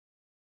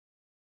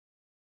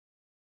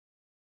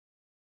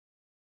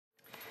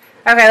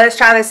Okay, let's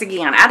try this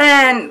again. I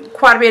done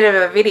quite a bit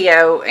of a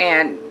video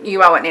and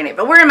you all wasn't in it,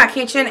 but we're in my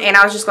kitchen and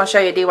I was just going to show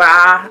you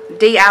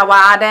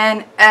DIY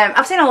done.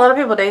 I've seen a lot of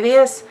people do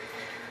this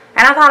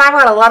and I thought I've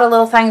got a lot of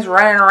little things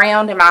running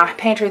around in my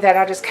pantry that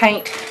I just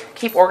can't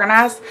keep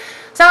organized.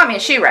 So I got me a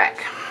shoe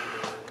rack.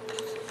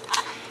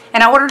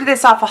 And I ordered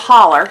this off a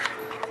Holler.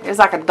 It was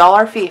like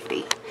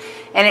 $1.50.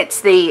 And it's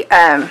the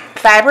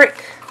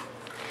fabric.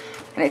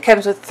 And it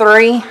comes with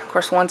 3. Of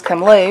course, one's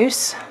come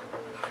loose.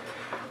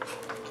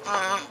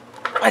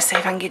 Let's see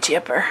if I can get you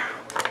up there.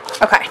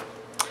 Okay.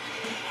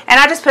 And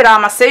I just put all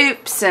my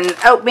soups and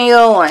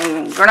oatmeal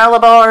and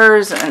granola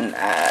bars and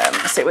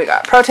let's see, we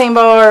got protein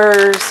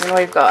bars and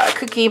we've got a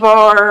cookie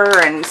bar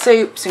and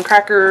soups and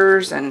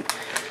crackers and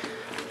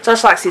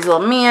Josh likes these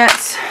little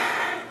mints.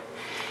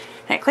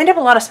 And it cleaned up a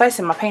lot of space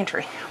in my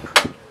pantry.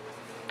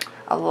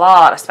 A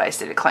lot of space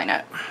did it clean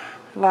up.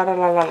 A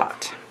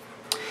lot.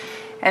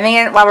 And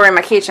then while we're in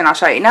my kitchen, I'll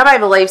show you. Nobody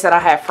believes that I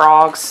have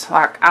frogs.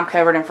 Like, I'm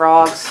covered in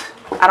frogs.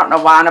 I don't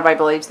know why nobody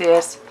believes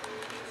this.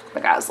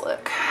 But guys,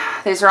 look.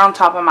 These are on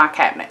top of my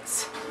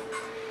cabinets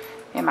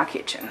in my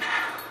kitchen.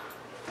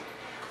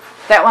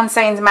 That one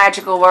saying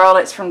Magical World.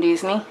 It's from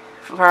Disney.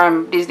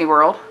 From Disney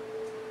World.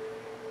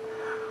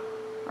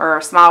 Or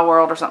a Small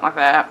World or something like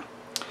that.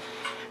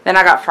 Then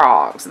I got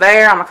frogs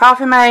there on my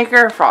coffee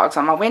maker. Frogs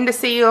on my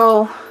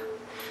windowsill.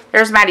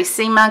 There's Maddie's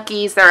sea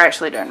monkeys. They're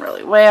actually doing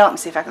really well. Let me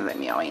see if I can let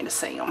me all in to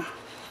see them.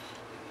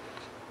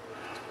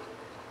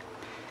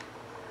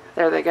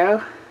 There they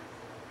go.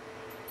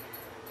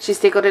 She's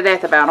tickled to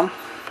death about them.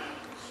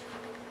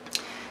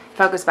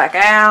 Focus back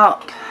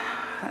out.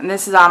 And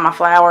this is all my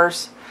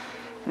flowers.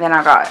 And then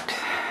I got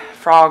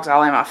frogs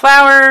all in my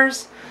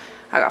flowers.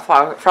 I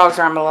got frogs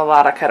around my little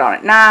lot I cut on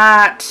at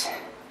night.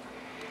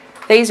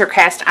 These are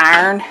cast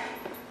iron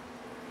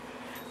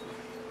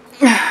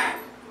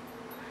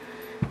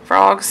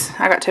frogs.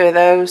 I got 2 of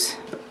those.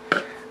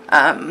 Then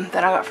I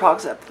got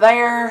frogs up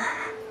there.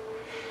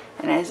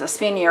 And as I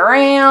spin you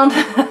around,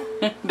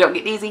 don't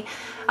get dizzy,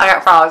 I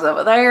got frogs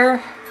over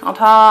there on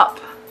top.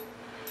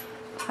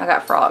 I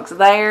got frogs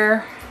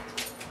there.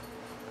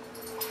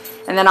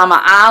 And then on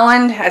my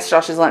island, that's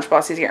Josh's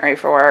lunchbox. He's getting ready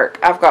for work.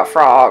 I've got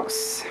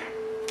frogs.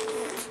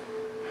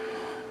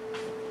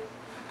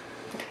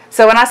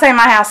 So when I say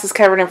my house is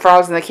covered in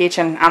frogs in the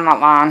kitchen, I'm not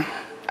lying.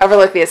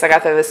 Overlook this. I got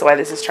to throw this away.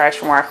 This is trash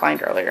from where I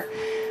cleaned earlier.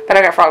 But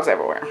I got frogs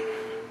everywhere.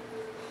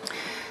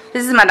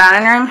 This is my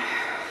dining room.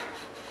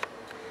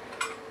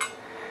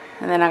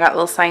 And then I got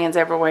little sands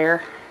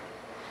everywhere.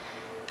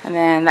 And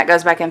then that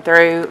goes back in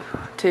through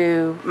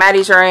to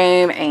Maddie's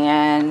room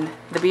and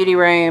the beauty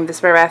room, the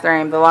spare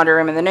bathroom, the laundry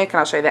room, and the nook. And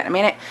I'll show you that in a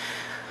minute.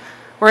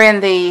 We're in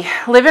the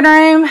living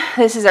room.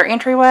 This is our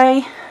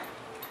entryway.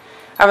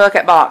 Overlook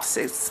that box.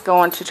 It's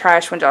going to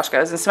trash when Josh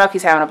goes. And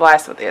Smokey's having a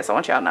blast with this. I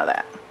want y'all to know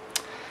that.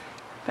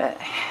 But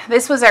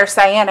this was our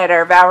sand at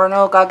our vow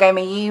renewal. God gave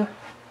me you. And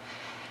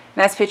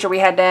that's a picture we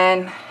had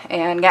done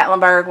in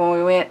Gatlinburg when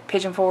we went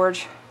Pigeon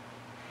Forge.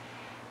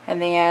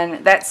 And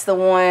then that's the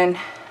one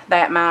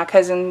that my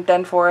cousin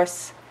done for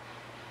us.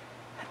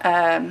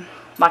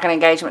 Like an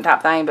engagement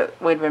type thing, but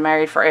we'd been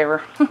married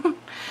forever.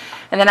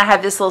 And then I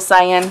have this little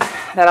saying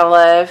that I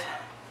love.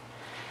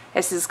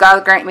 It says,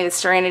 God grant me the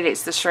serenity.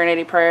 It's the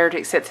serenity prayer to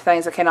accept the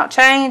things I cannot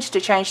change, to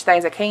change the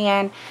things I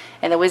can,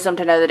 and the wisdom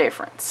to know the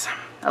difference.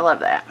 I love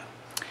that.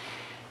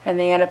 And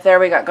then up there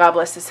we got God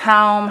Bless His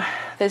Home.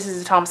 This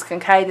is Thomas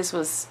Kincaid. This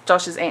was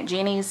Josh's Aunt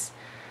Jenny's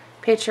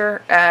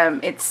picture.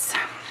 It's,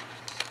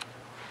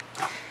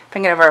 if I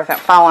can get over without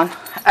falling.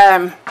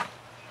 I'll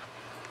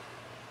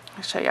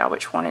show y'all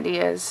which one it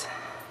is,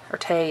 or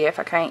tell you if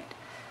I can't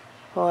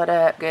pull it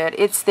up good.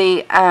 It's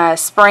the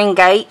spring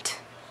gate.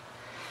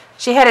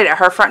 She had it at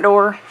her front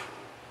door,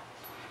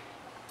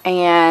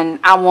 and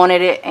I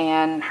wanted it,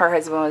 and her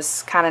husband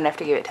was kind enough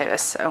to give it to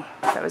us, so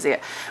that was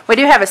it. We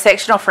do have a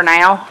sectional for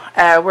now.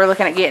 We're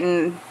looking at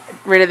getting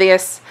rid of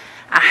this.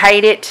 I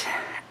hate it.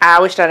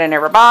 I wished I'd have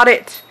never bought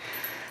it.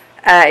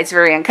 It's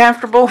very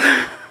uncomfortable.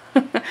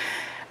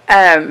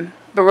 But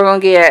we're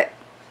going to get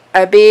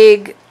a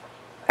big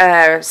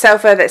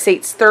sofa that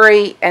seats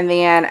 3, and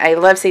then a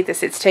love seat that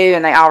sits 2,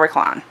 and they all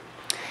recline.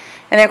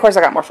 And then, of course,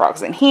 I got more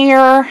frogs in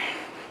here.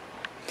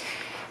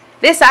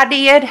 This I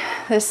did,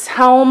 this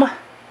home,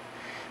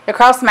 the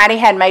cross Maddie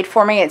had made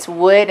for me. It's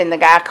wood, and the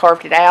guy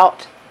carved it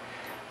out.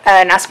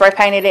 And I spray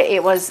painted it.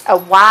 It was a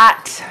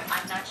white.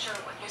 I'm not sure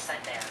what you said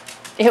there.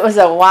 It was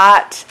a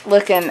white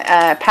looking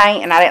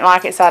paint, and I didn't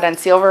like it, so I done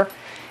silver.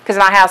 Because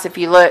in my house, if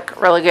you look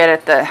really good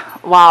at the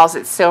walls,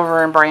 it's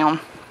silver and brown.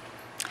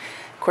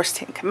 Of course,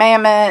 10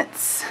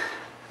 Commandments,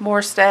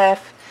 more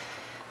stuff.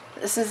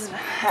 This is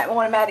at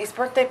one of Maddie's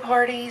birthday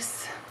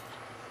parties.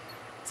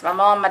 It's my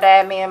mom, my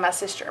dad, me, and my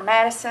sister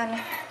Madison.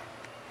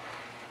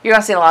 You're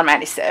going to see a lot of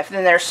Maddie's stuff.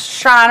 Then there's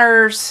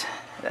Shriners.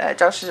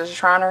 Josh is a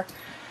Shriner.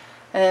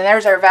 And then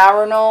there's our vow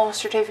renewal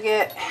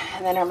certificate.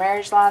 And then our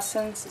marriage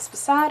license is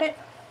beside it.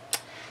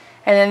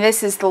 And then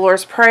this is the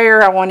Lord's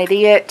Prayer. I wanted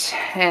it.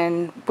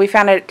 And we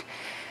found it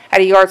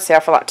at a yard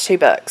sale for like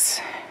 $2.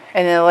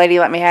 And then the lady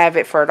let me have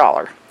it for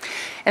 $1.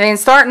 And then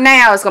starting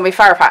now is going to be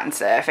firefighting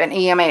stuff and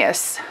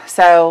EMS.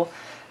 So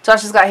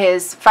Josh has got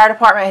his fire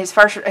department, his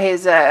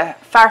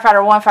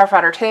firefighter 1,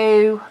 firefighter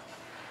 2.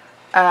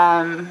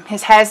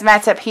 His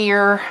hazmat's up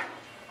here.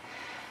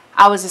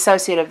 I was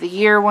associate of the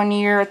year one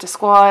year at the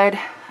squad.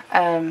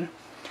 A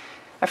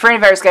friend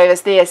of ours gave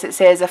us this. It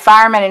says, a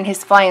fireman and the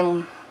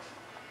flame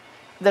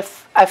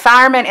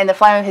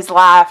of his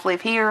life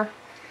live here.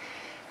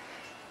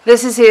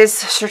 This is his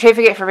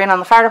certificate for being on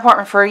the fire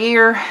department for a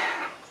year.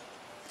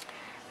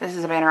 This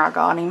is a banner I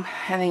got him.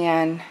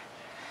 And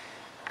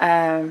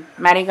then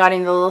Maddie got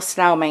him the little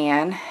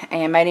snowman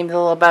and made him the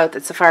little boat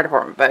that's a fire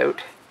department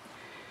boat.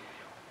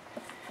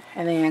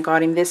 And then I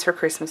got him this for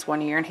Christmas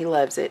one year and he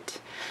loves it.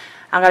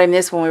 I got him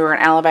this when we were in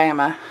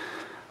Alabama.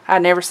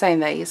 I'd never seen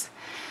these.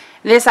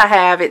 This I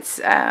have, it's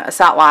a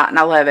salt light and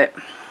I love it.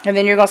 And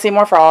then you're going to see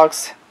more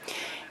frogs.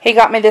 He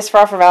got me this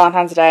for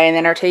Valentine's Day and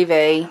then our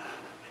TV.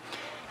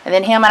 And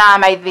then him and I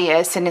made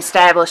this and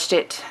established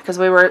it because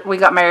we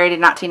got married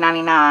in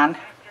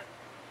 1999.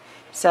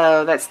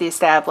 So that's the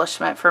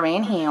establishment for me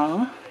and him.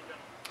 And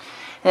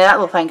that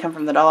little thing come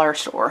from the dollar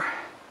store.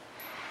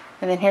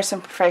 And then here's some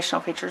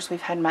professional pictures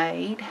we've had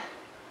made.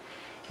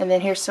 And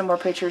then here's some more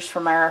pictures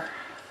from our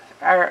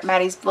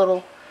Maddie's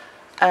little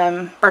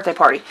birthday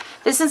party.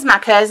 This is my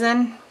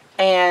cousin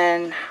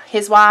and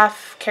his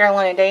wife,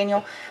 Carolyn and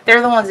Daniel.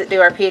 They're the ones that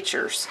do our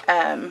pictures.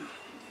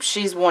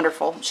 She's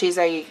wonderful. She's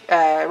a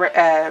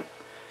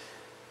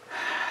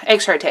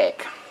X-ray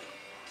tech.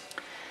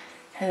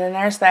 And then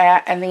there's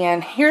that. And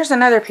then here's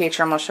another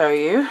picture I'm going to show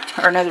you,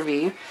 or another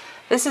view.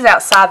 This is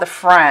outside the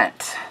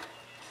front.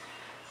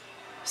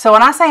 So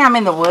when I say I'm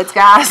in the woods,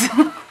 guys,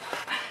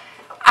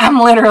 I'm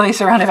literally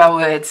surrounded by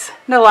woods.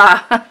 No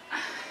lie.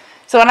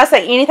 So when I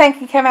say anything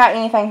can come out,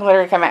 anything can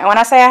literally come out. And when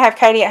I say I have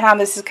Katie at home,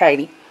 this is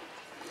Katie.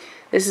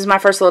 This is my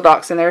first little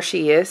dachshund. There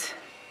she is.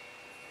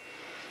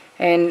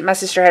 And my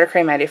sister had her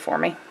cremated for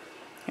me.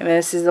 And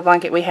this is the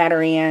blanket we had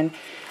her in.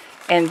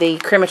 And the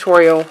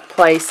crematorial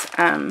place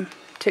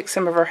took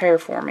some of her hair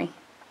for me.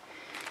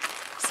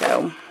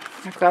 So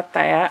I've got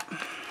that.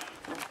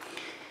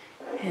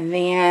 And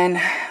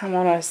then I'm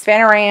going to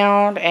spin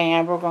around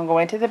and we're going to go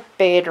into the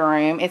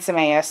bedroom. It's a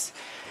mess.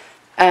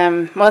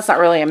 Well, it's not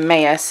really a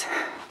mess.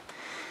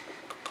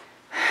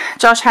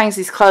 Josh hangs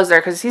these clothes there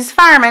because he's a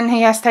fireman.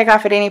 He has to take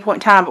off at any point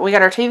in time. But we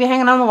got our TV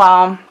hanging on the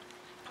wall.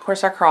 Of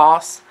course, our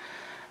cross.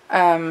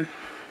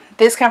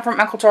 This come from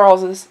Uncle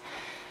Charles's.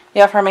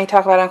 Y'all have heard me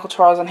talk about Uncle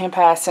Charles and him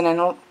passing.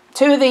 And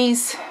 2 of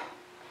these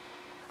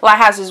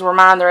lighthouses were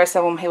mine. The rest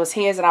of them, it was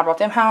his, and I brought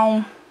them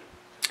home.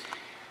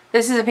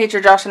 This is a picture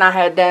Josh and I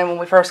had done when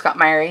we first got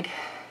married.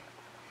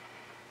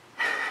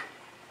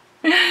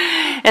 And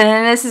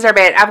then this is our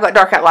bed. I've got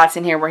dark out lights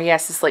in here where he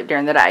has to sleep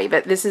during the day.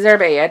 But this is our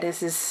bed.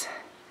 It's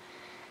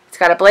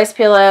got a blessed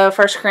pillow,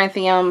 1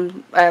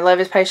 Corinthians, love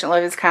is patient,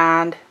 love is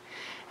kind,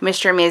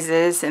 Mr. and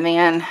Mrs. And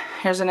then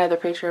here's another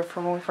picture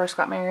from when we first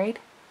got married.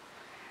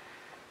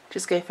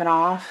 Just goofing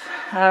off.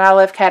 And I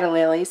love cat and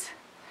lilies.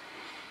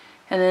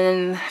 And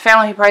then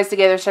family who prays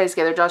together stays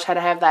together. Josh had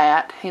to have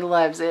that. He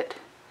loves it.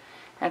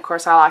 And of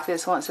course I like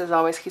this one. It says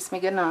always kiss me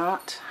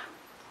goodnight.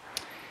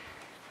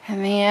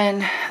 And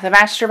then the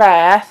master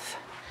bath.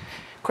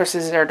 Of course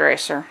this is our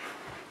dresser.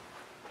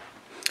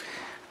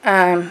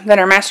 Then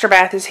our master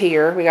bath is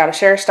here. We got a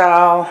shower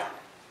stall,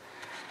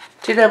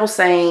 2 double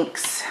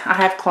sinks. I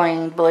have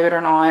cleaned, believe it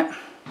or not.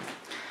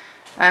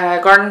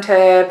 Garden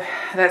tub.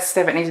 That's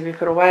stuff that needs to be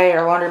put away.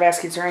 Our laundry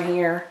baskets are in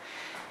here.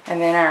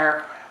 And then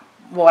our,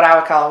 what I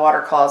would call a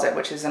water closet,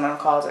 which is in a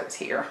closet, is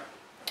here.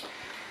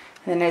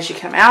 And then as you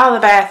come out of the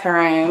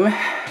bathroom,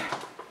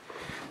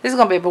 this is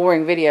going to be a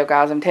boring video,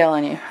 guys, I'm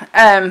telling you.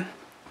 The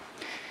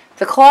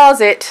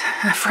closet,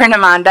 a friend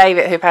of mine,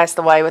 David, who passed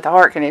away with a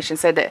heart condition,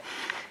 said that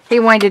he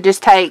wanted to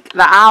just take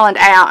the island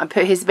out and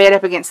put his bed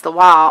up against the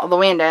wall, the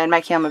window, and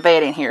make him a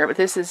bed in here. But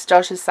this is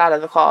Josh's side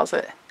of the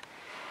closet.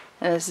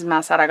 And this is my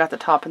side. I got the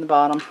top and the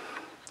bottom.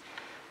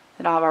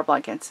 And all of our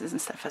blankets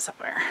and stuff is up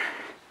there.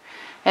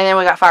 And then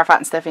we got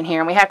firefighting stuff in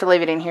here. And we have to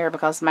leave it in here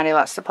because Maddie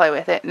likes to play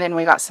with it. And then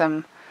we got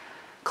some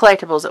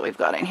collectibles that we've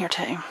got in here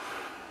too.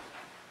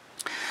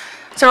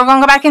 So we're going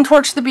to go back in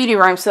towards the beauty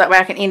room so that way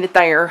I can end it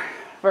there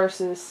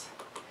versus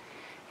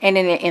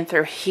ending it in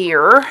through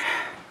here.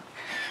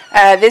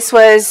 This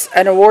was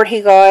an award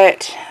he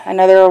got,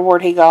 another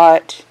award he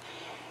got,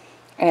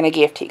 and a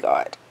gift he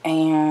got.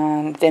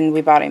 And then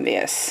we bought him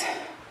this.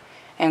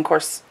 And of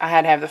course, I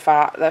had to have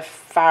the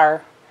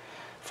fire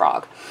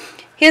frog.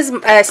 His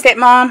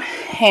stepmom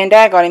and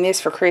dad got him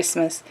this for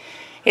Christmas.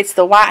 It's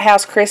the White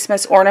House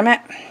Christmas ornament,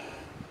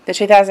 the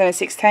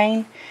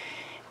 2016.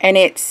 And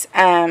it's,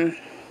 you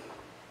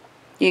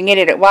can get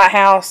it at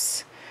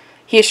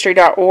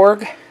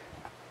whitehousehistory.org.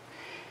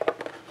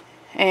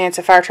 And it's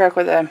a fire truck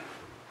with a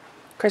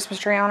Christmas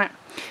tree on it.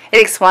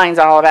 It explains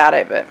all about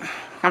it, but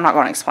I'm not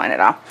going to explain it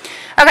all.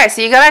 Okay,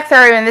 so you go back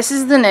through, and this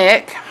is the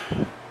Nick.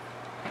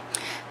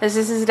 This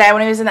is his dad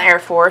when he was in the Air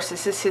Force.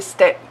 This is his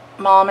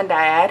stepmom and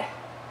dad.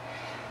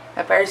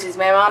 Up there's his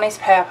mama and his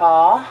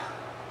papa.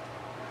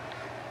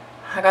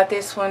 I got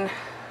this one.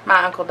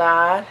 My uncle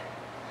died.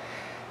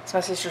 It's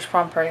my sister's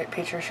prom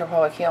picture. She'll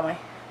probably kill me.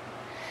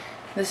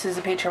 This is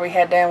a picture we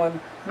had done when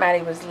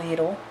Maddie was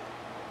little.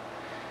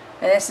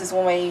 And this is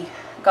when we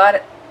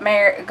got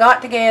married,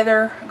 got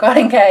together, got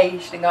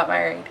engaged, and got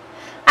married.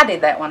 I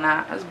did that one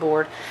night. I was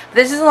bored. But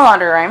this is the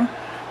laundry room.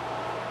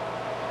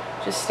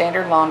 Just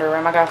standard laundry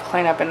room. I got to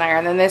clean up in there.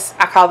 And then this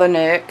I call the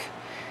nook.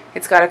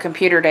 It's got a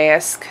computer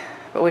desk,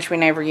 but which we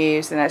never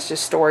use, and that's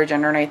just storage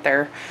underneath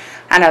there.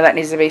 I know that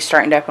needs to be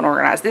straightened up and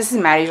organized. This is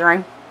Maddie's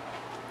room.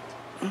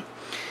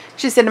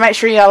 She said to make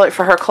sure y'all look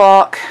for her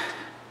clock.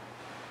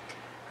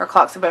 Her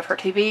clock's above her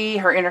TV,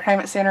 her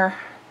entertainment center.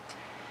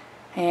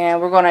 And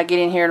we're going to get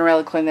in here and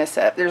really clean this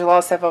up. There's a lot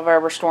of stuff over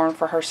there we're storing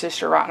for her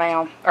sister right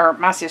now. Or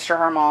my sister,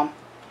 her mom.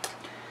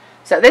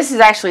 So this is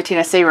actually a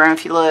Tennessee room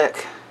if you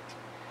look.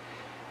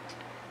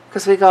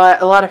 Because we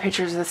got a lot of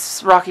pictures of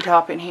this rocky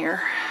top in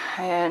here.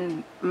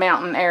 And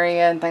mountain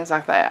area and things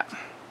like that.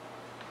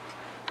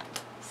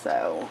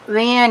 So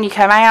then you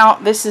come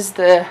out. This is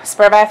the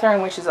spare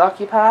bathroom, which is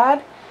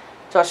occupied.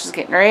 Josh is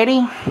getting ready.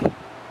 And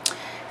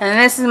then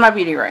this is my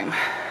beauty room.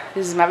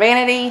 This is my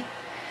vanity.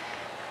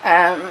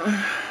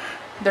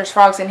 There's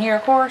frogs in here,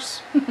 of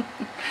course.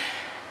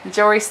 The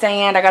jewelry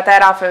stand. I got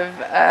that off of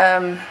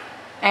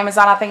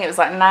Amazon. I think it was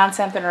like 9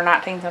 something or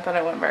 19 something.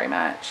 It wasn't very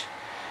much.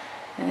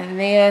 And then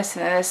this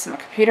is my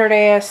computer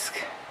desk.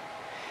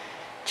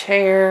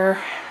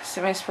 Chair.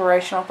 Some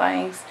inspirational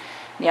things.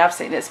 Yeah, I've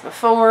seen this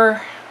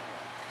before.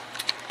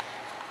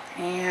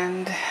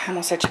 And I'm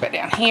going to set you back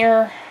down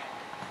here.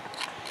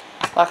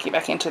 Lock you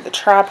back into the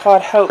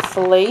tripod,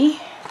 hopefully.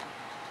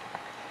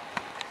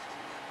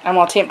 I'm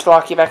going to attempt to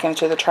lock you back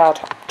into the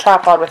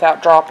tripod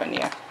without dropping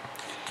you.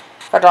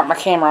 If I drop my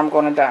camera, I'm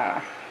going to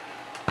die.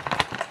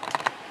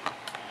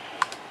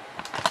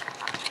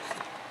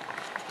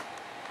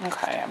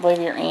 Okay, I believe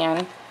you're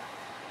in.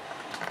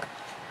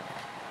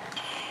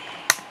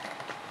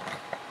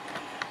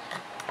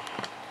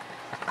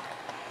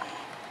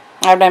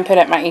 I've done put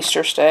up my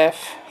Easter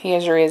stuff. He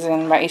has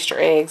risen, my Easter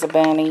eggs, a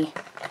bunny.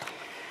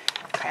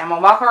 Okay, I'm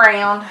going to walk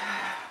around.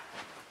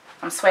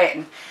 I'm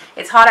sweating.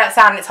 It's hot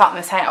outside and it's hot in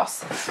this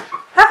house.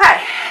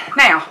 Okay,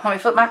 now let me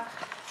flip my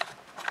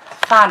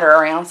finder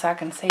around so I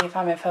can see if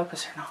I'm in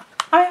focus or not.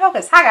 I'm in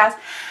focus. Hi guys.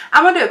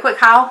 I'm going to do a quick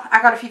haul.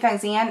 I got a few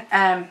things in.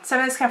 Some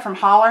of this come from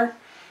Holler.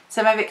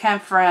 Some of it come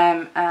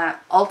from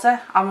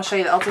Ulta. I'm going to show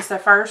you the Ulta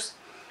stuff first.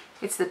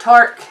 It's the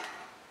Tarte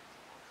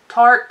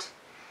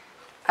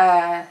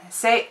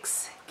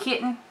Sex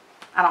Kitten.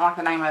 I don't like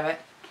the name of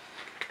it,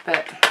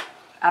 but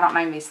I don't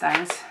name these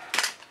things.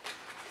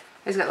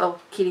 It's got little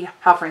kitty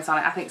paw prints on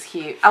it. I think it's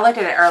cute. I looked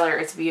at it earlier.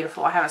 It's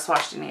beautiful. I haven't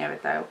swatched any of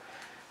it though.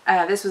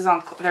 This was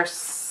on their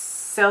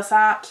sale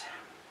site,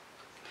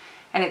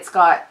 and it's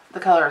got the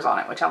colors on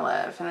it, which I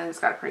love. And then it's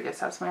got a pretty good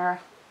size mirror.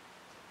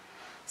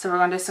 So we're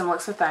going to do some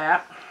looks with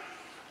that.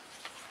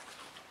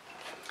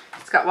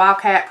 It's got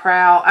Wildcat,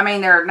 Prowl. I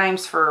mean, they're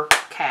names for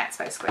cats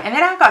basically. And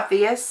then I've got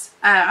this.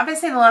 I've been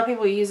seeing a lot of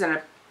people using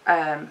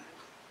a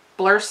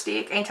blur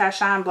stick,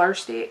 anti-shine blur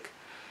stick.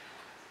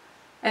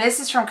 And this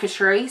is from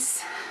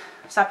Catrice.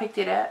 So I picked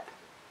it up.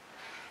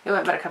 It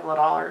went but a couple of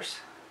dollars.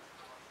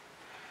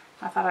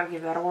 I thought I'd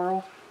give that a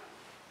whirl.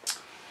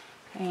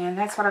 And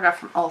that's what I got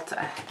from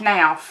Ulta.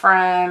 Now,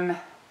 from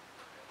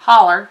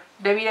Holler,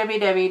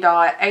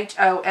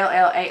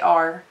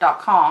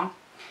 www.hollar.com.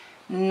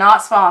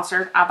 Not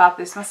sponsored. I bought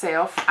this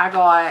myself. I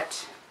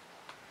got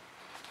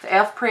the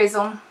e.l.f.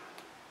 Prism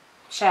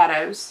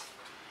Shadows.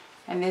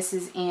 And this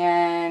is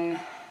in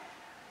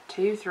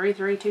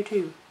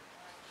 23322.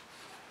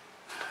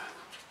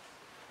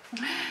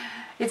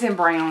 It's in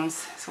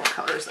browns. That's what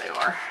colors they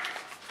are.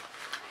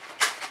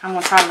 I'm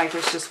going to try to make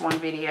this just one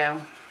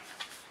video.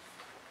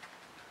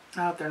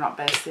 I hope they're not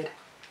busted.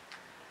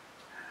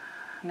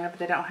 No, but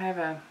they don't have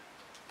a...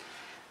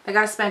 They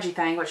got a spongy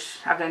thing, which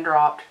I've done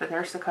dropped, but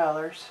there's the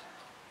colors.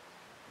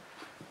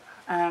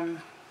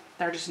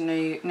 They're just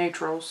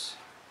neutrals.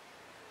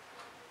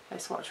 They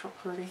swatch real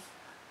pretty.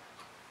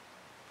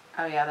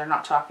 Oh yeah, they're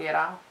not chalky at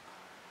all.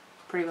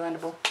 Pretty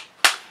blendable.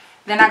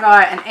 Then I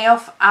got an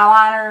e.l.f.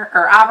 eyeliner,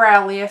 or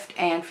eyebrow lift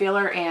and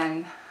filler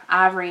in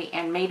ivory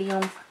and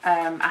medium.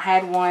 I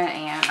had one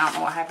and I don't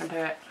know what happened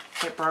to it.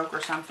 It broke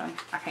or something.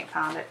 I can't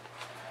find it.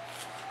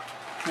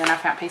 And then I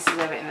found pieces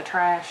of it in the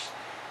trash.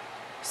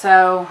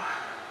 So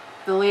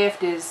the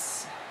lift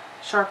is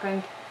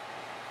sharpened.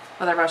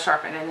 Well, they're both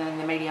sharpened. And then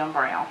the medium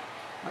brown,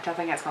 which I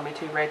think that's going to be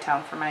too red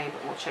tone for me,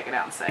 but we'll check it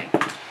out and see.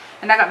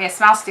 And I got me a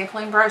small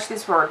stippling brush.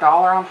 These were $1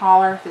 on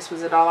Holler. This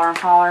was $1 on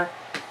Holler.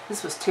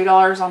 This was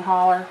 $2 on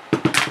Holler.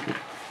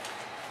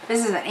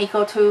 This is an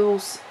Eco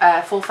Tools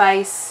full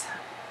face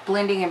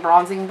blending and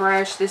bronzing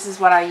brush. This is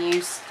what I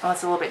use. Well,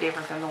 it's a little bit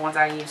different than the ones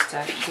I use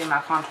to do my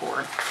contour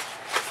or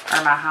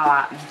my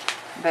highlighting.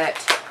 But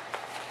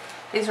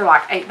these are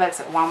like $8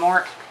 at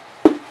Walmart.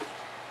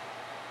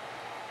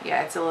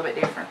 Yeah, it's a little bit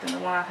different than the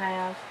one I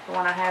have. The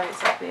one I have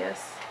is like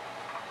this.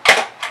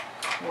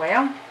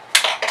 Well,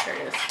 there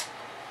it is.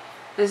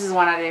 This is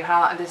one I do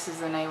highlight. This is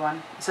the new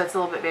one. So it's a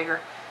little bit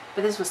bigger.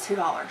 But this was $2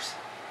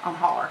 on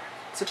Holler.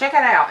 So check it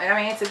out. I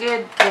mean, it's a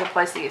good little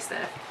place to get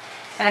stuff.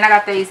 And then I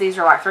got these. These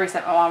are like 3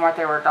 cents at Walmart.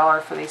 They were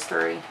 $1 for these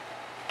 3.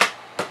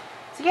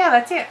 So yeah,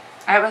 that's it.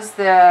 That was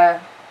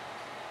the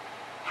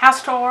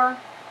house tour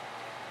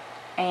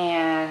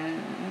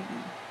and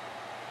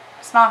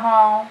small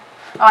haul.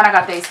 Oh, and I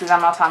got these because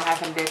I'm all time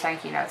having to do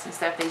thank you notes and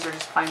stuff. These are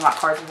just plain white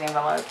cards with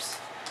envelopes.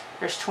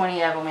 There's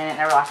 20 of them in it, and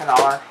they were like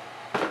 $1.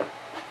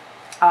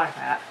 I like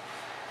that.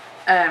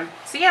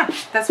 So yeah,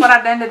 that's what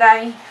I've done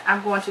today.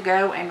 I'm going to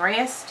go and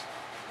rest.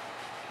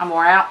 I'm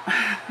wore out.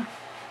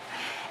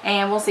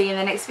 And we'll see you in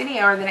the next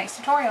video or the next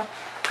tutorial.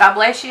 God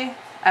bless you.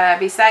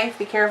 Be safe,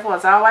 be careful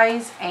as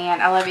always,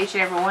 and I love each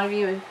and every one of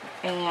you,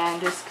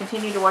 and just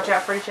continue to watch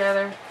out for each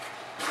other.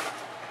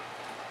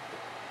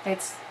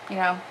 It's, you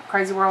know, a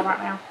crazy world right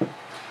now.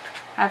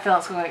 I feel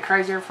it's going to get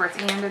crazier before it's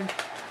ended,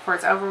 before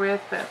it's over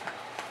with, but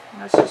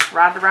let's just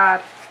ride the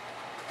ride.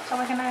 That's all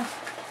we can do.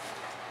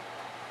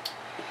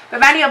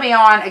 But Maddie will be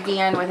on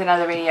again with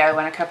another video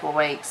in a couple of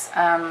weeks.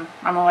 I'm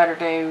going to let her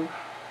do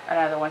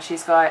another one.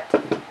 She's got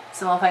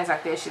some little things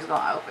like this she's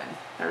going to open.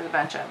 There's a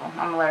bunch of them.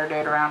 I'm going to let her do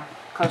it around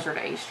closer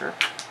to Easter.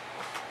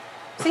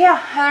 So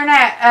yeah, other than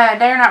that,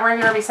 day or night,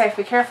 wherever you are, be safe,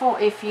 be careful.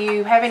 If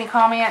you have any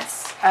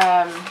comments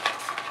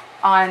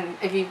on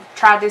if you've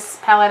tried this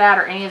palette out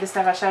or any of the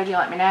stuff I showed you,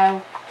 let me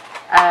know.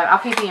 I'll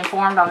keep you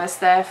informed on this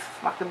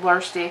stuff, like the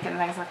blur stick and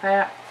things like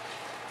that.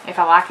 If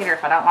I like it or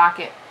if I don't like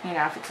it, you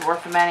know, if it's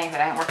worth the money, if it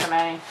ain't worth the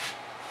money.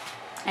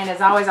 And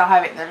as always, I'll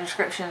have it in the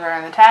descriptions or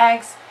in the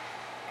tags.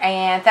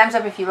 And thumbs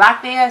up if you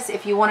like this.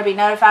 If you want to be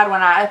notified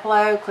when I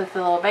upload, click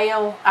the little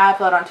bell. I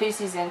upload on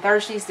Tuesdays and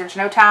Thursdays. There's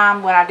no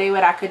time when I do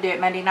it. I could do it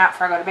Monday night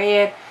before I go to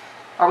bed,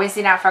 or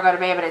Wednesday night before I go to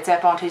bed, but it's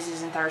up on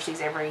Tuesdays and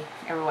Thursdays every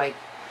week.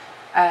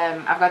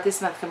 I've got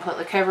this month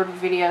completely covered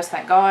with videos,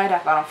 thank God.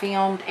 I've got them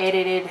filmed,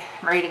 edited,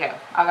 ready to go.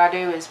 All I gotta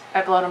do is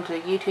upload them to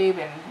YouTube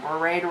and we're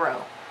ready to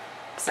roll.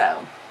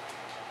 So,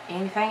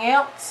 anything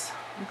else?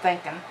 I'm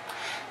thinking.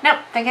 Nope,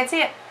 I think that's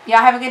it. Y'all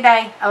have a good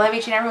day. I love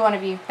each and every one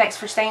of you. Thanks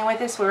for staying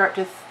with us. We're up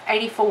to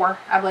 84,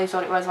 I believe is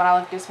what it was when I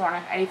looked this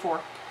morning.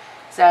 84.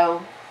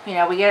 So, you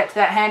know, we get up to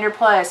that 100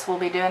 plus. We'll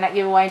be doing that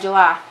giveaway in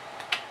July.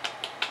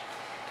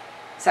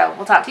 So,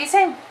 we'll talk to you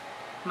soon.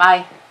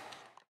 Bye.